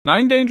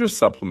9 dangerous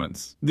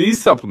supplements.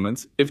 These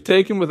supplements, if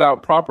taken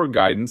without proper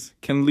guidance,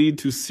 can lead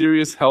to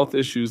serious health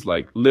issues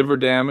like liver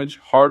damage,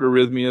 heart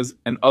arrhythmias,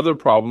 and other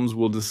problems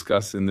we'll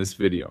discuss in this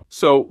video.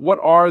 So, what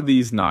are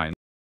these 9?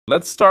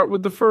 Let's start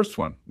with the first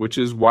one, which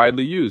is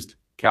widely used: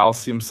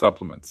 calcium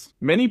supplements.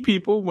 Many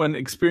people, when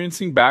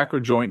experiencing back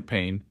or joint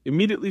pain,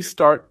 immediately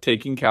start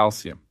taking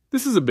calcium.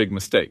 This is a big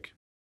mistake.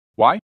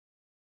 Why?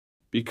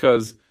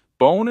 Because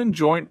bone and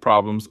joint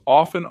problems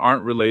often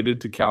aren't related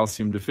to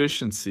calcium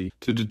deficiency.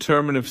 To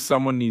determine if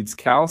someone needs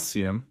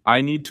calcium, I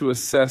need to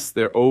assess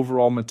their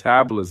overall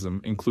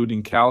metabolism,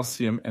 including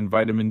calcium and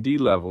vitamin D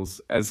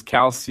levels, as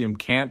calcium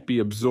can't be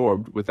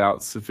absorbed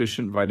without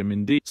sufficient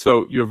vitamin D.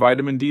 So your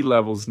vitamin D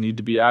levels need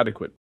to be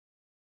adequate.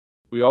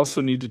 We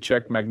also need to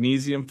check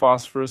magnesium,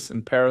 phosphorus,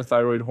 and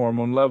parathyroid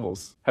hormone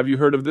levels. Have you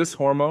heard of this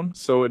hormone?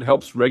 So it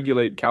helps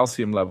regulate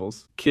calcium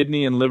levels.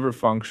 Kidney and liver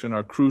function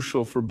are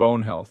crucial for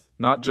bone health,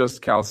 not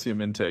just calcium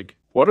intake.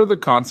 What are the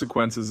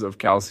consequences of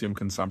calcium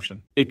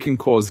consumption? It can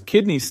cause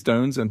kidney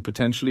stones and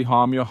potentially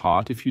harm your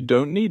heart if you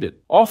don't need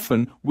it.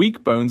 Often,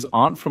 weak bones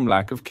aren't from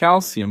lack of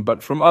calcium,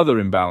 but from other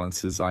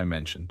imbalances I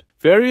mentioned.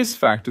 Various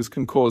factors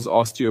can cause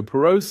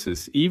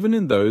osteoporosis, even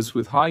in those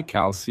with high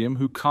calcium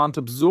who can't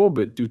absorb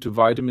it due to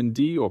vitamin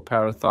D or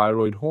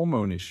parathyroid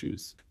hormone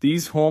issues.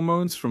 These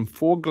hormones from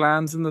 4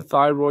 glands in the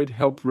thyroid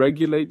help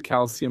regulate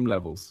calcium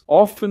levels.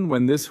 Often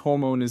when this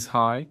hormone is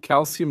high,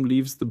 calcium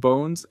leaves the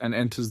bones and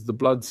enters the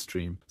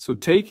bloodstream, so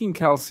taking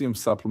calcium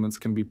supplements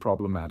can be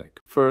problematic.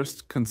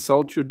 First,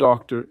 consult your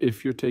doctor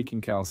if you're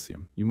taking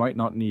calcium. You might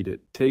not need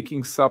it.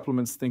 Taking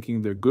supplements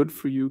thinking they're good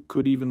for you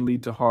could even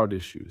lead to heart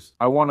issues.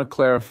 I want to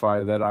clarify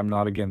that I'm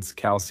not against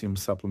calcium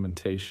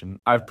supplementation.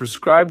 I've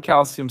prescribed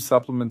calcium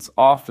supplements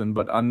often,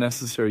 but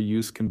unnecessary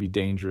use can be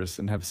dangerous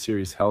and have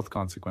serious health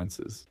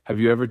consequences.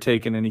 Have you ever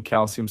taken any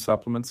calcium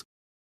supplements?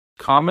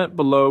 Comment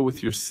below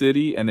with your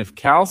city, and if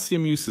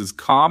calcium use is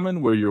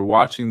common where you're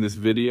watching this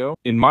video.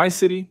 In my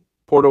city,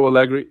 Porto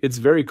Alegre, it's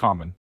very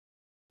common.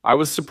 I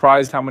was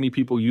surprised how many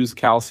people use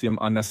calcium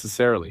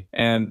unnecessarily.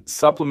 And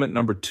supplement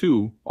number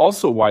 2,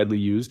 also widely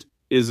used,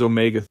 is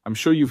omega. I'm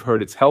sure you've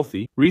heard it's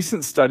healthy.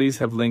 Recent studies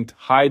have linked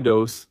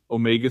high-dose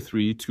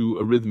omega-3 to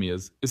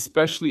arrhythmias,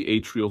 especially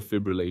atrial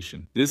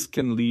fibrillation. This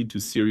can lead to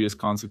serious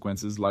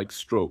consequences like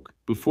stroke.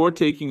 Before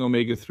taking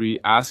omega-3,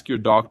 ask your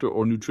doctor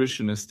or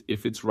nutritionist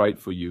if it's right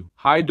for you.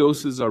 High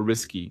doses are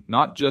risky,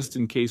 not just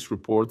in case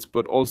reports,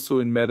 but also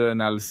in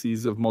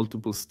meta-analyses of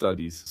multiple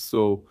studies.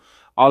 So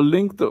I'll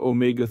link the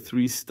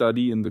omega-3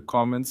 study in the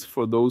comments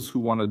for those who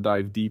want to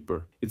dive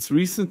deeper. It's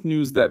recent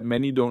news that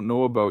many don't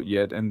know about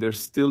yet, and they're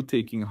still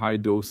taking high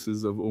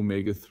doses of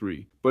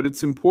omega-3. But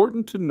it's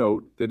important to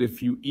note that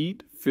if you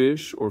eat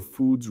fish or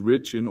foods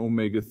rich in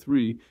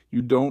omega-3,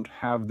 you don't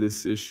have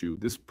this issue.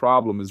 This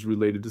problem is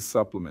related to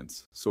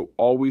supplements, so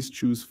always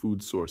choose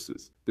food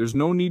sources. There's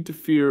no need to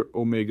fear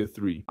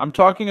omega-3. I'm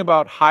talking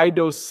about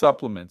high-dose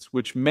supplements,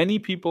 which many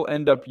people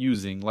end up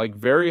using, like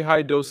very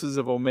high doses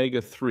of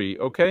omega-3,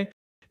 okay?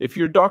 If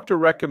your doctor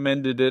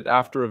recommended it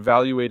after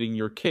evaluating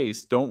your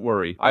case, don't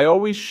worry. I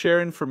always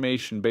share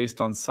information based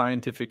on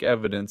scientific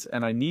evidence,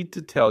 and I need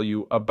to tell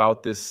you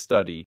about this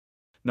study.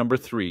 Number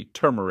 3,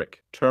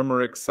 turmeric.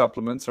 Turmeric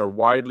supplements are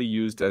widely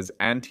used as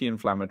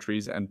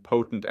anti-inflammatories and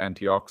potent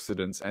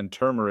antioxidants, and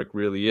turmeric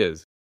really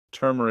is.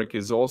 Turmeric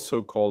is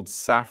also called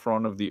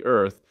saffron of the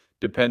earth,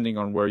 depending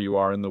on where you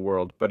are in the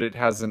world, but it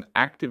has an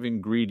active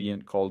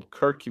ingredient called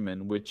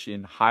curcumin, which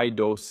in high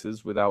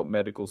doses without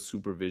medical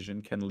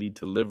supervision can lead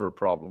to liver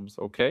problems,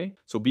 okay?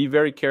 So be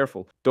very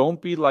careful. Don't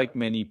be like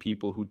many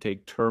people who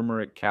take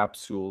turmeric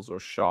capsules or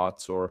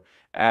shots or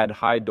add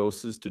high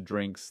doses to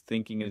drinks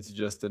thinking it's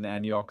just an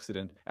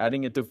antioxidant.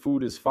 Adding it to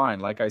food is fine.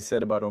 Like I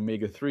said about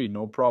omega-3,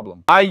 no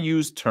problem. I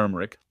use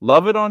turmeric.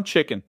 Love it on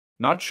chicken.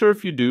 Not sure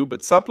if you do,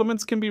 but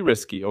supplements can be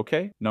risky,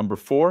 okay? Number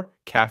 4,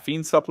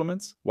 caffeine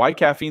supplements. Why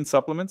caffeine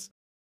supplements?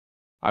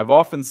 I've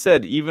often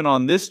said, even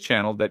on this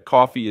channel, that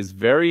coffee is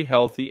very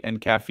healthy and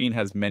caffeine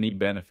has many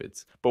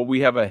benefits. But we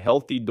have a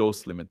healthy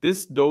dose limit.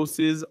 This dose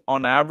is,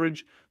 on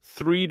average,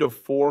 3 to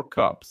 4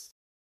 cups.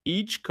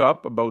 Each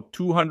cup, about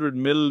 200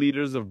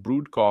 milliliters of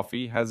brewed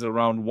coffee, has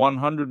around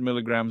 100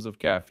 milligrams of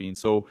caffeine.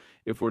 So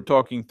if we're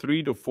talking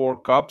 3 to 4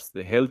 cups,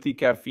 the healthy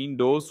caffeine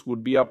dose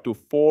would be up to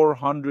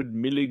 400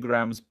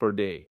 milligrams per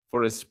day.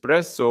 For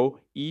espresso,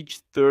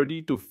 each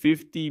 30 to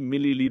 50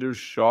 milliliters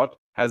shot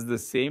has the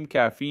same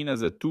caffeine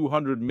as a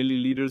 200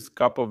 milliliters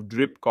cup of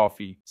drip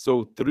coffee.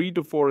 So 3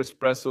 to 4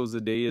 espressos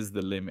a day is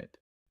the limit.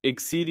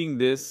 Exceeding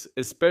this,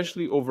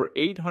 especially over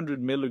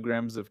 800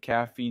 milligrams of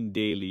caffeine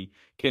daily,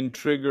 can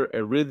trigger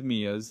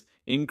arrhythmias,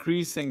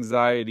 increase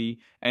anxiety,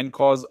 and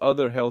cause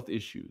other health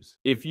issues.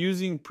 If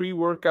using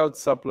pre-workout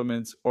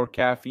supplements or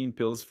caffeine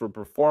pills for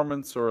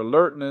performance or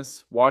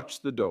alertness, watch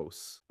the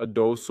dose. A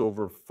dose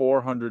over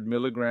 400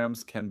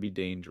 milligrams can be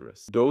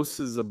dangerous.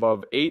 Doses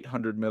above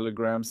 800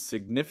 milligrams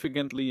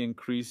significantly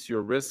increase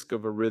your risk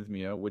of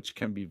arrhythmia, which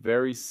can be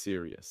very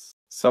serious.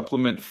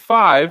 Supplement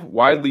 5,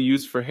 widely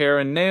used for hair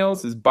and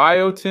nails, is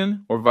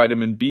biotin or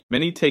vitamin B.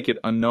 Many take it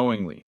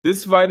unknowingly.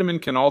 This vitamin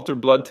can alter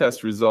blood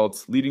test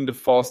results, leading to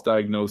false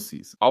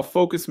diagnoses. I'll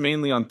focus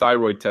mainly on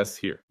thyroid tests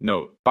here.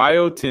 Note,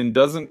 biotin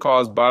doesn't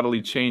cause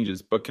bodily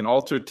changes, but can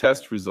alter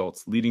test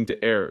results, leading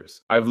to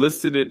errors. I've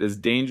listed it as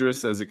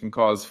dangerous as it can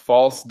cause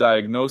false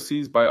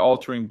diagnoses by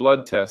altering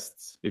blood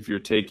tests. If you're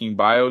taking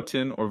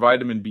biotin or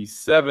vitamin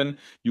B7,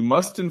 you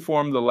must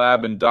inform the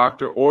lab and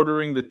doctor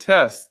ordering the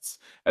tests,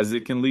 as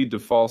it can lead to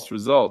false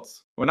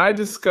results. When I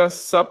discuss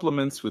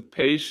supplements with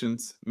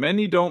patients,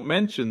 many don't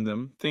mention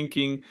them,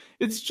 thinking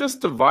it's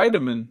just a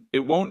vitamin, it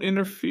won't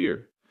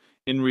interfere.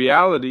 In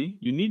reality,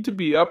 you need to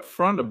be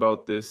upfront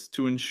about this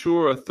to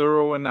ensure a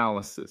thorough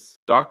analysis.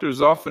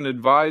 Doctors often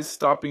advise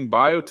stopping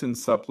biotin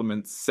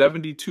supplements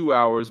 72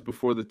 hours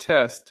before the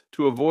test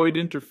to avoid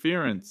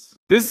interference.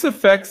 This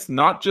affects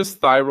not just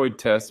thyroid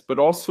tests, but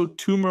also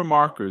tumor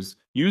markers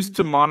used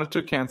to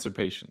monitor cancer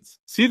patients.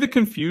 See the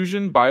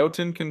confusion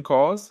biotin can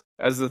cause?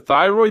 As a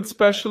thyroid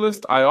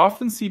specialist, I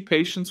often see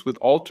patients with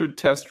altered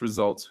test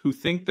results who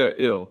think they're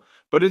ill,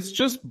 but it's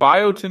just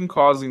biotin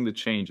causing the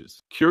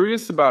changes.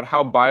 Curious about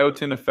how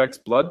biotin affects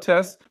blood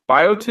tests?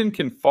 Biotin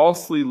can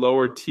falsely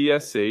lower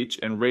TSH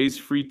and raise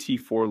free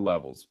T4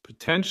 levels,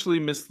 potentially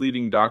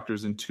misleading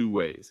doctors in two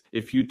ways.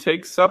 If you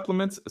take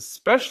supplements,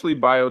 especially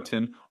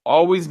biotin,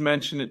 always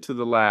mention it to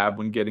the lab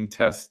when getting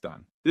tests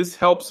done. This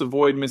helps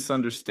avoid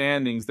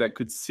misunderstandings that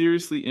could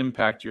seriously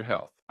impact your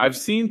health. I've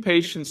seen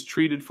patients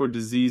treated for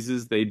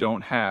diseases they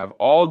don't have,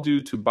 all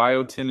due to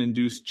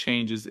biotin-induced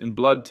changes in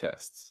blood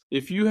tests.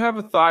 If you have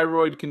a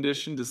thyroid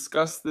condition,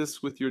 discuss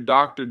this with your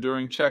doctor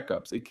during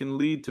checkups. It can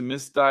lead to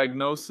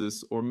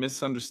misdiagnosis or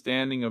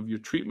misunderstanding of your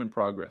treatment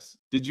progress.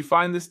 Did you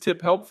find this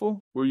tip helpful?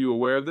 Were you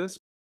aware of this?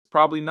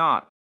 Probably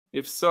not.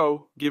 If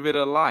so, give it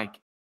a like.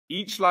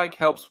 Each like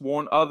helps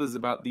warn others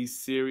about these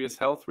serious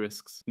health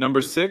risks.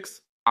 Number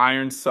 6,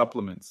 iron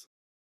supplements.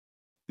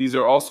 These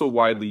are also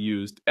widely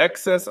used.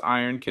 Excess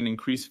iron can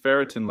increase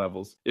ferritin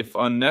levels. If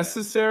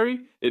unnecessary,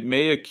 it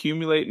may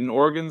accumulate in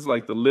organs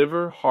like the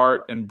liver,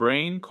 heart, and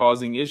brain,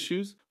 causing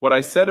issues. What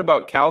I said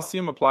about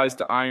calcium applies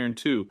to iron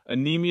too.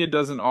 Anemia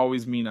doesn't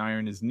always mean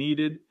iron is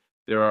needed.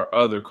 There are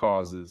other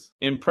causes.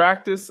 In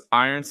practice,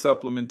 iron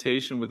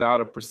supplementation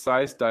without a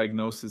precise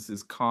diagnosis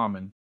is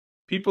common.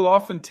 People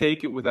often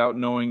take it without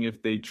knowing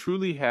if they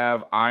truly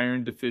have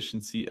iron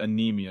deficiency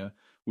anemia,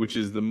 which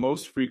is the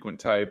most frequent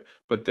type,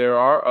 but there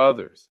are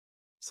others.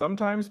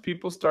 Sometimes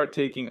people start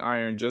taking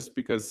iron just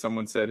because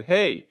someone said,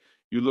 "Hey,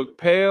 you look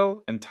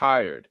pale and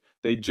tired."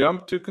 They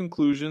jump to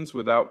conclusions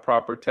without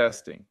proper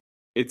testing.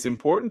 It's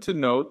important to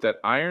note that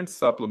iron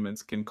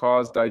supplements can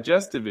cause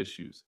digestive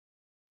issues.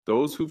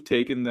 Those who've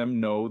taken them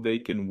know they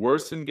can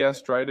worsen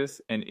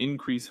gastritis and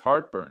increase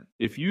heartburn.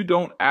 If you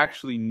don't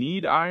actually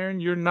need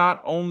iron, you're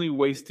not only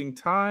wasting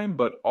time,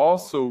 but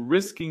also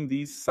risking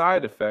these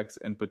side effects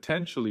and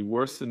potentially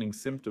worsening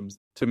symptoms.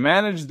 To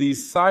manage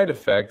these side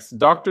effects,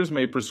 doctors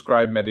may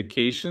prescribe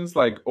medications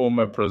like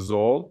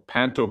omeprazole,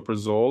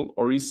 pantoprazole,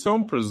 or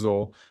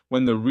esomeprazole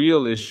when the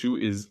real issue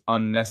is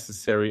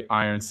unnecessary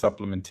iron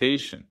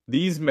supplementation.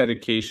 These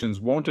medications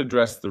won't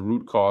address the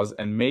root cause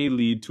and may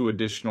lead to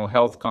additional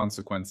health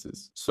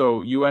consequences.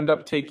 So you end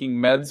up taking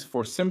meds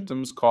for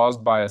symptoms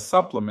caused by a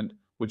supplement,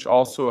 which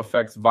also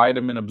affects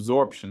vitamin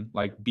absorption,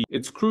 like B.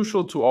 It's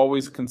crucial to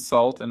always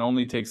consult and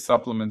only take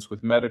supplements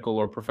with medical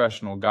or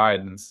professional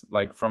guidance,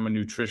 like from a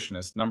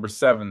nutritionist. Number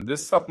 7,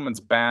 this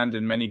supplement's banned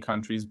in many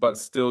countries, but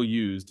still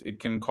used. It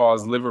can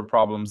cause liver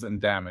problems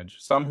and damage.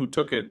 Some who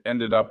took it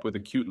ended up with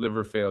acute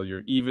liver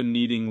failure, even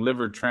needing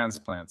liver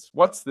transplants.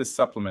 What's this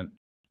supplement?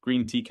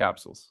 Green tea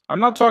capsules. I'm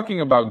not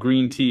talking about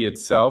green tea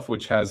itself,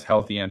 which has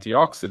healthy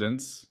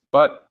antioxidants,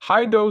 but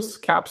high-dose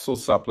capsule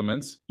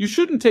supplements. You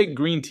shouldn't take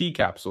green tea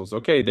capsules,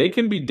 okay? They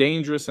can be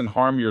dangerous and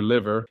harm your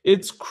liver.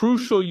 It's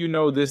crucial you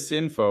know this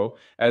info,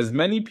 as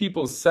many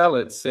people sell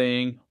it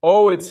saying,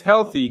 "Oh, it's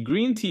healthy,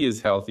 green tea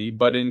is healthy,"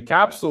 but in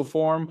capsule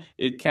form,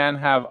 it can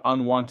have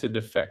unwanted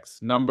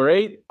effects. Number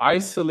 8,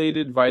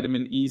 isolated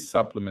vitamin E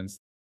supplements.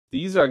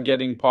 These are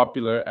getting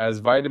popular as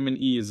vitamin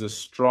E is a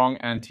strong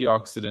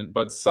antioxidant,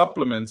 but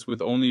supplements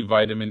with only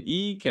vitamin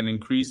E can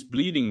increase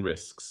bleeding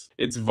risks.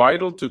 It's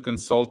vital to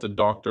consult a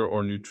doctor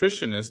or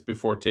nutritionist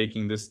before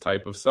taking this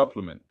type of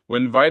supplement.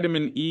 When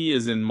vitamin E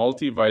is in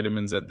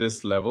multivitamins at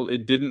this level,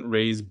 it didn't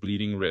raise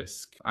bleeding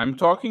risk. I'm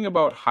talking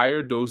about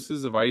higher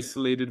doses of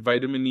isolated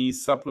vitamin E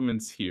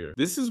supplements here.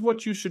 This is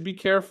what you should be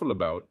careful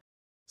about.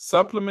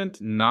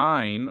 Supplement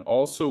 9,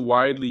 also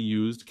widely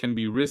used, can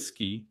be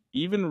risky,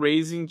 even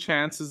raising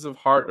chances of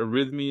heart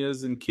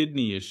arrhythmias and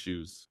kidney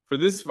issues. For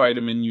this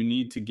vitamin, you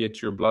need to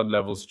get your blood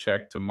levels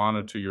checked to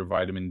monitor your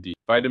vitamin D.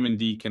 Vitamin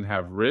D can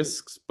have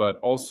risks, but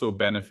also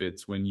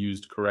benefits when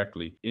used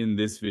correctly. In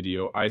this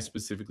video, I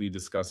specifically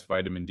discuss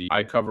vitamin D.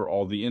 I cover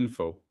all the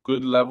info,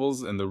 good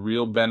levels, and the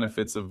real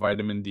benefits of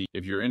vitamin D.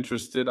 If you're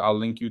interested, I'll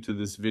link you to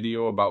this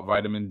video about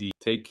vitamin D.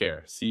 Take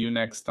care. See you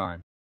next time.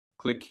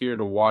 Click here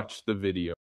to watch the video.